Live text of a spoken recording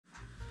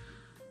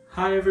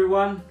Hi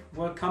everyone,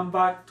 welcome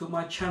back to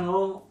my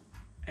channel,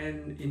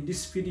 and in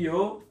this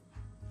video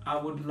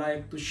I would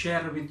like to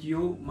share with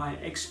you my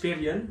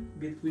experience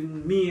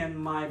between me and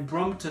my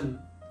Brompton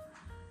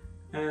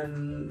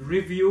and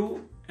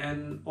review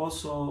and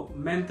also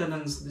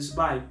maintenance this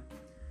bike.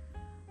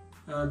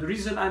 The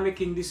reason I'm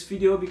making this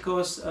video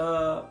because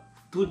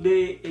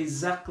today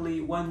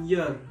exactly 1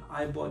 year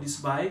I bought this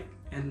bike,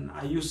 and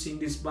I'm using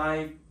this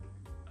bike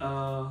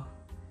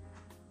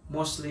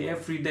mostly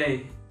every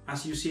day.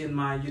 As you see in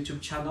my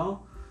YouTube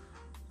channel,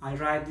 I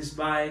ride this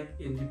bike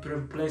in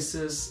different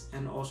places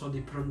and also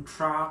different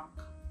track.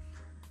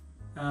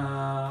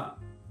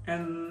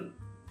 And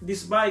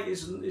this bike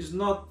is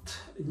not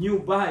a new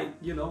bike,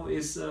 you know,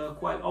 it's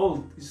quite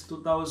old. It's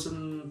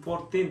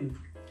 2014,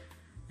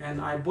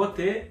 and I bought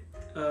it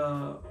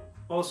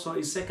also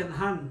is second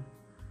hand.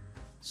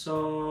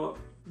 So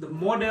the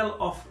model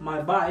of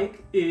my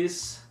bike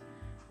is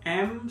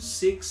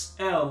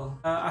M6L.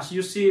 As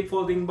you see,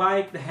 folding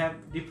bike, they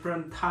have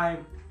different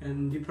type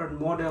and different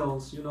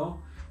models, you know,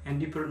 and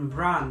different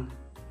brand.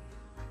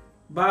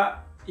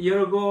 But a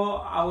year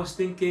ago I was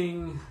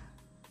thinking,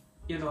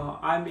 you know,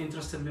 I'm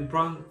interested with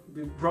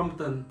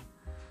Brompton.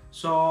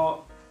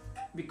 So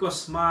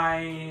because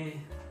my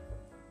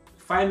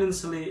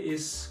financially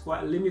is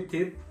quite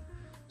limited,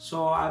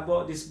 so I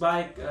bought this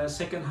bike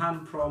second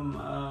hand from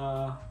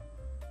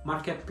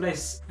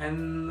marketplace.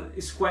 And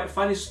it's quite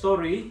funny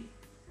story,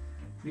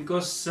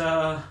 because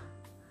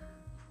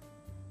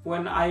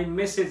when I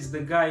messaged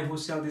the guy who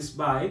sell this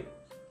bike,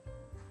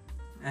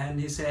 and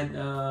he said,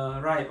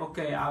 right,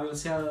 okay, I will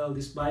sell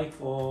this bike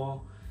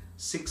for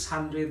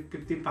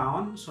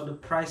 £650, so the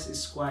price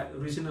is quite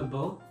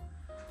reasonable.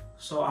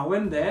 So I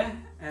went there,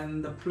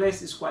 and the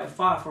place is quite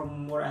far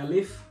from where I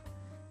live.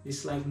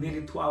 It's like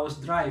nearly 2 hours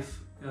drive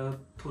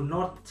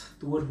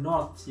toward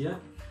north, yeah.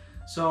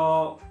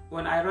 So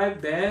when I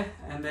arrived there,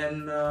 and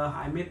then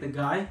I met the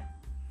guy,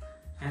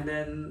 and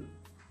then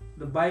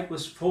the bike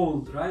was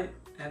fold, right?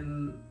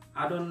 And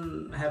I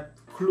don't have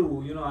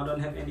clue, you know, I don't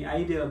have any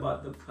idea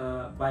about the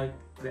bike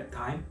that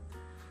time.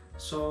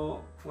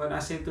 So when I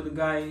said to the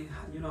guy,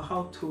 you know,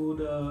 how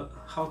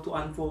to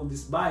unfold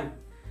this bike,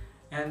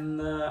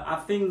 and I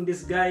think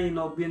this guy, you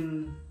know,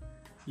 been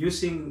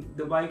using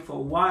the bike for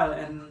a while,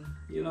 and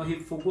you know, he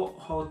forgot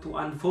how to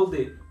unfold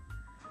it.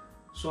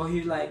 So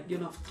he, like, you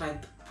know,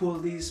 tried to pull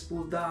this,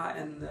 pull that,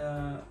 and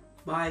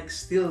bike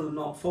still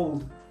not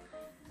fold.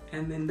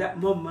 And in that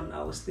moment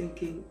I was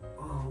thinking,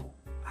 oh,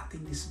 I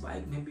think this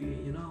bike maybe,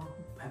 you know,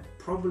 have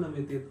problem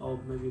with it, or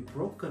maybe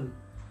broken.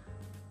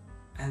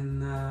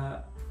 And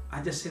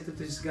I just said to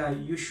this guy,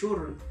 you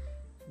sure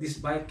this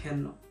bike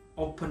can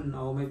open,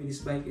 or maybe this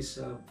bike is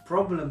a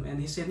problem?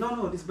 And he said,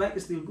 no, this bike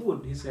is still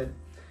good, he said.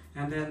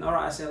 And then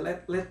alright, I said,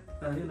 let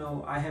you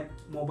know, I have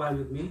mobile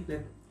with me,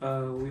 let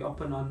we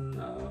open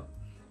on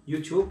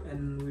YouTube,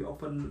 and we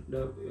open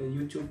the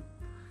YouTube,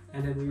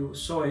 and then we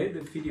saw it, the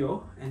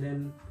video. And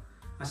then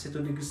I said to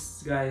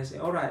this guy, I said,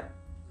 alright,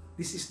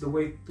 this is the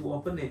way to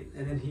open it.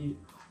 And then he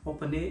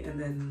opened it, and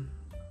then,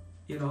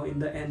 you know, in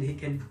the end he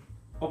can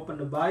open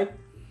the bike.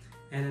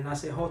 And then I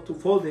said how to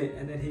fold it,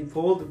 and then he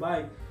fold the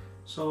bike.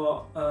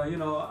 So you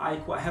know, I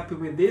quite happy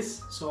with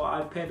this, so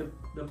I paid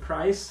the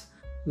price.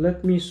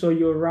 Let me show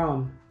you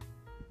around.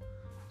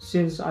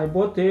 Since I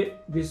bought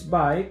this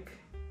bike,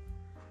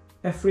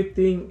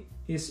 everything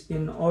is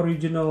in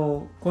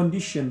original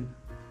condition.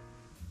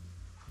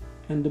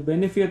 And the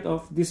benefit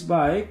of this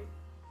bike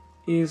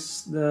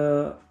is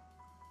the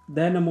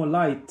dynamo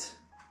light.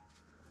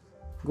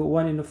 Got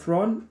one in the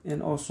front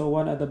and also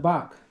one at the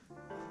back,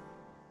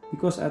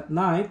 because at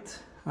night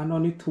I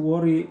don't need to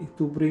worry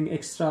to bring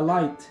extra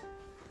light.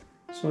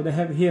 So they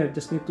have here,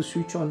 just need to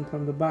switch on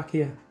from the back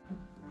here.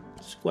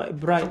 It's quite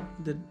bright,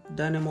 the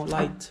dynamo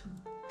light.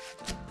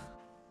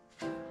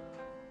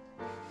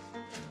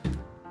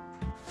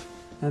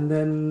 And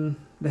then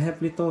they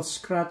have little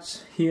scratch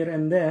here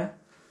and there,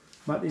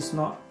 but it's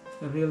not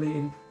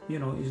really, you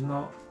know, it's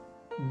not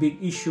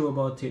big issue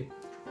about it.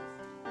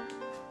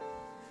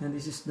 And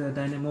this is the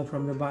dynamo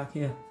from the back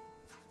here.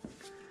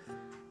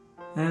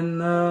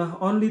 And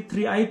only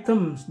 3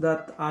 items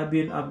that I've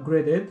been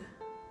upgraded.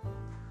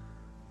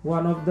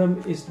 One of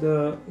them is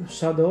the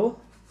saddle.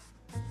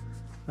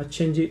 I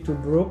changed it to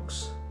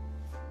Brooks,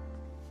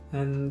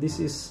 and this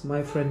is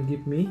my friend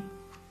give me.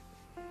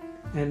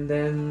 And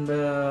then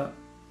the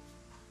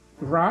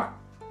rack,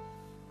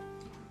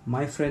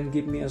 my friend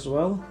give me as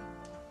well.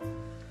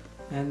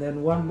 And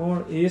then one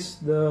more is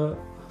the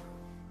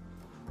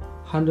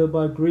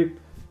handlebar grip.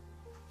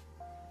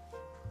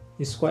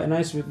 It's quite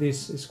nice with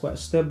this, it's quite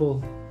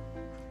stable.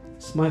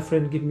 It's my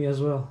friend give me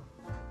as well.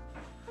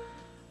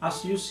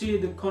 As you see,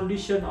 the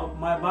condition of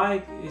my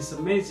bike is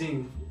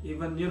amazing,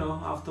 even, you know,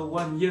 after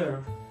 1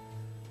 year.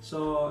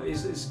 So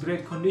it's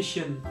great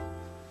condition.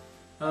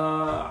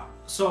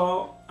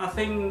 So I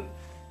think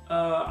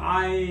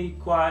I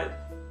quite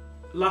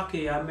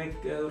lucky. I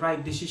make a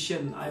right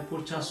decision. I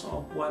purchased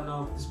one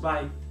of this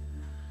bike,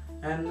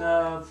 and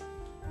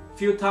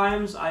few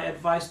times I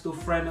advised to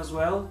friend as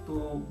well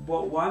to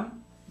bought one,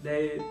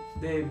 they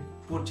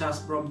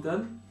purchased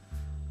Brompton,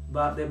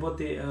 but they bought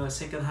it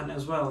second hand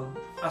as well.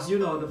 As you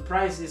know, the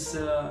price is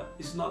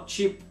not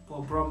cheap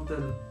for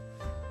Brompton.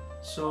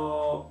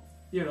 So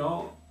you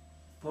know,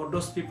 for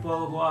those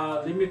people who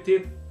are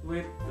limited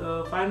with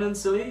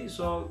financially,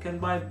 so can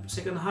buy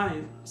second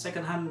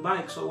hand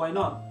bike, so why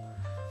not?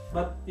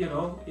 But you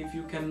know, if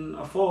you can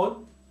afford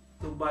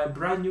to buy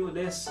brand new,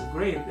 that's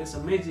great, that's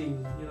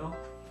amazing, you know.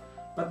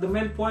 But the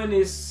main point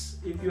is,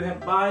 if you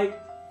have bike,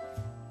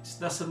 it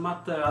doesn't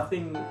matter. I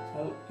think,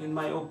 in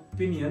my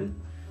opinion,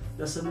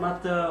 doesn't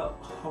matter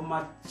how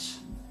much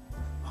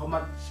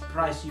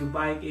price your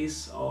bike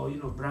is, or you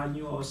know, brand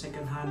new or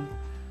second hand.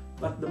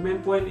 But the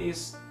main point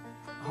is,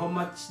 how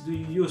much do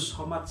you use?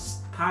 How much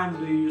time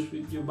do you use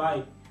with your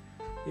bike?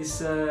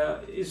 It's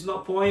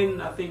not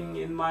point. I think,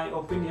 in my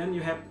opinion,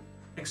 you have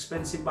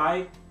expensive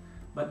bike,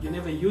 but you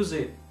never use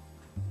it.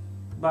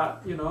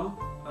 But you know,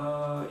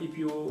 if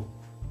you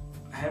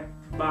have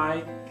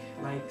bike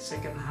like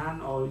second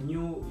hand or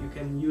new, you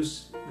can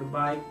use the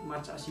bike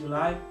much as you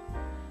like,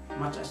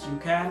 much as you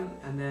can,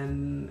 and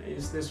then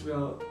this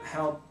will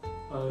help.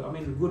 I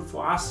mean, good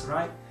for us,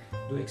 right?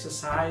 Do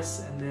exercise,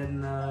 and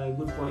then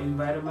good for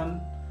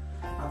environment.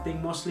 I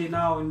think mostly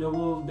now in the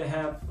world they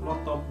have a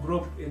lot of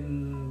group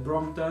in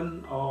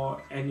Brompton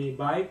or any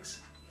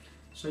bikes,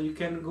 so you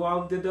can go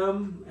out with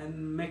them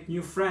and make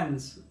new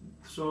friends.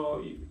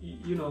 So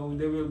you know,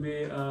 they will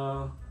be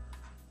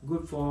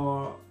good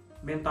for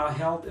mental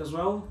health as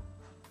well,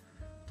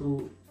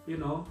 to you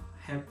know,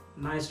 have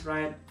nice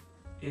ride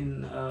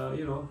in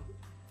you know,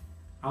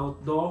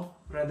 outdoor,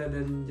 rather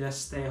than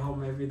just stay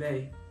home every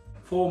day.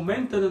 For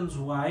maintenance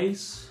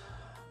wise,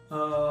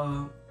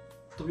 to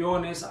be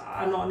honest,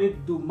 I don't need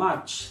to do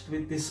much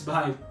with this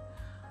bike,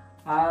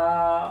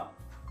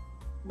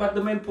 but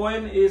the main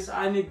point is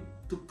I need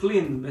to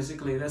clean,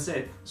 basically, that's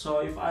it. So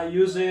if I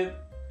use it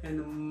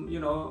and you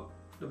know,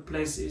 the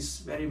place is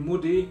very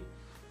muddy,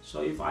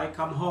 so if I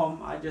come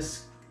home, I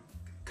just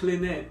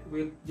clean it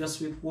with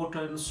water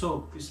and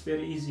soap. It's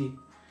very easy.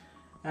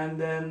 And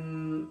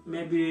then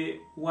maybe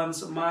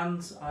once a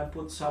month I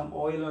put some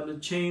oil on the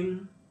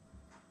chain.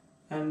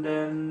 And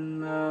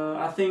then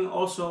I think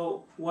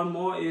also one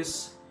more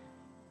is,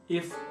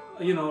 if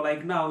you know,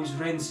 like now is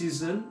rain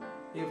season,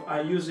 if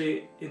I use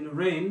it in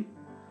rain,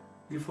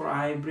 before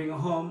I bring it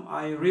home,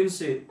 I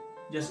rinse it,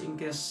 just in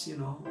case, you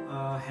know,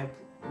 have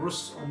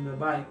rust on the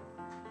bike,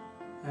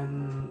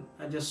 and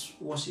I just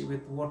wash it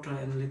with water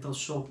and little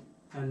soap,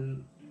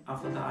 and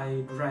after that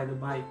I dry the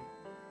bike,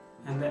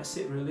 and that's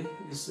it really.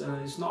 It's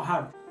not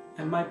hard.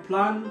 And my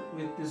plan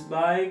with this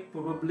bike,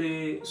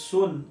 probably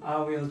soon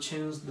I will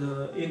change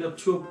the inner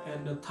tube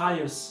and the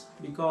tires,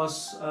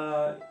 because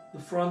the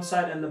front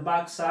side and the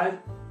back side,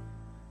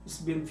 it's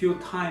been few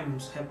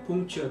times have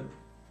punctured,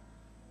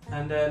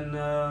 and then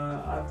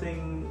I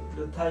think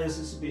the tires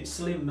is a bit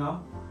slim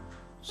now,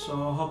 so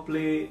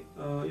hopefully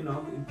you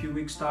know, in few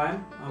weeks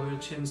time I will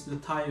change the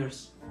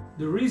tires.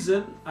 The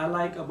reason I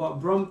like about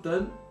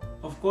Brompton,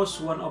 of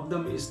course, one of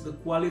them is the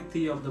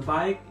quality of the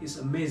bike is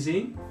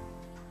amazing.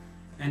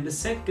 And the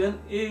second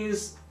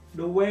is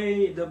the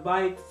way the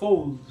bike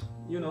folds,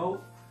 you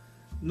know,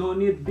 no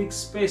need big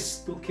space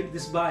to keep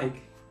this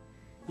bike.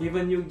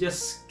 Even you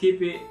just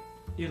keep it,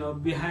 you know,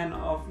 behind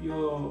of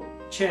your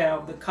chair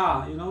of the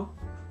car, you know,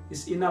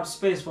 it's enough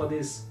space for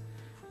this.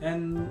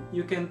 And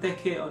you can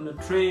take it on the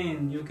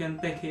train, you can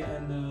take it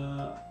on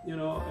you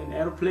know, an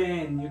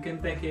airplane, you can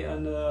take it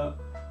on the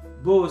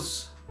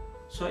bus.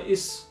 So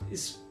it's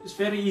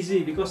very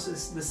easy,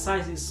 because the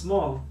size is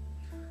small.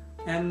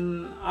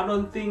 And I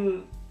don't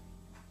think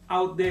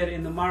out there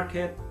in the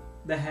market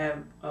they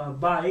have a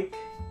bike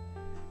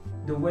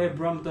the way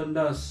Brompton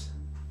does.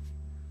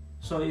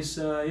 So it's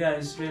yeah,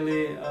 it's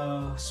really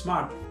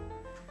smart.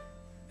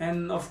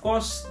 And of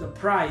course the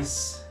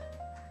price,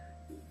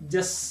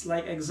 just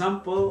like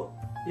example,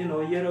 you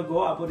know, a year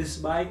ago I bought this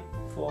bike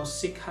for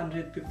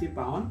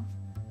 £650,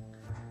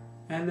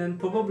 and then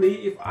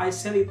probably if I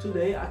sell it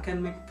today I can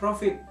make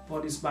profit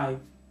for this bike.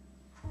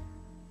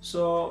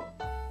 So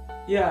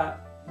yeah,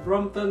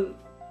 Brompton,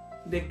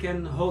 they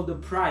can hold the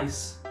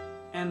price.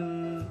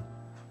 And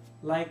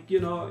like, you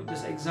know,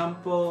 just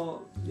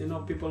example, you know,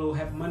 people who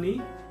have money,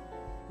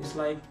 it's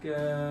like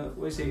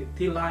what is it,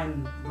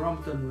 T-Line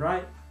Brompton,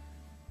 right?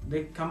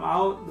 They come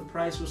out, the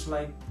price was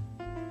like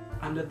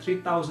under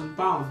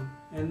 £3,000,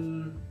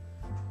 and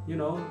you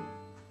know,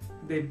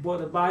 they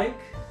bought a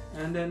bike,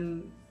 and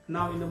then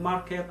now in the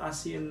market I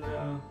see in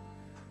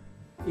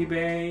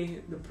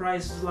eBay the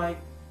price is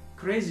like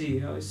crazy,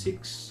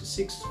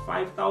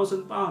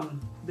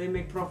 £5,000. They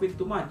make profit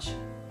too much.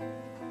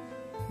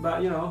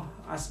 But you know,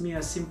 as me,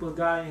 a simple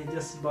guy, I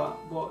just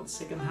bought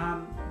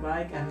second-hand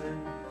bike and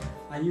then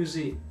I use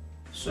it.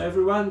 So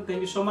everyone,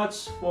 thank you so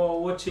much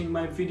for watching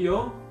my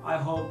video. I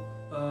hope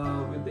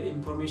with the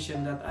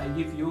information that I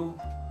give you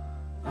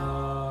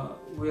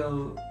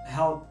will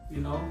help,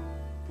 you know,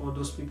 for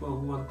those people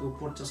who want to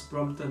purchase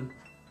Brompton.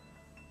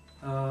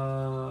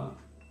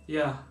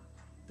 Yeah,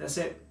 that's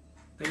it.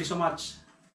 Thank you so much.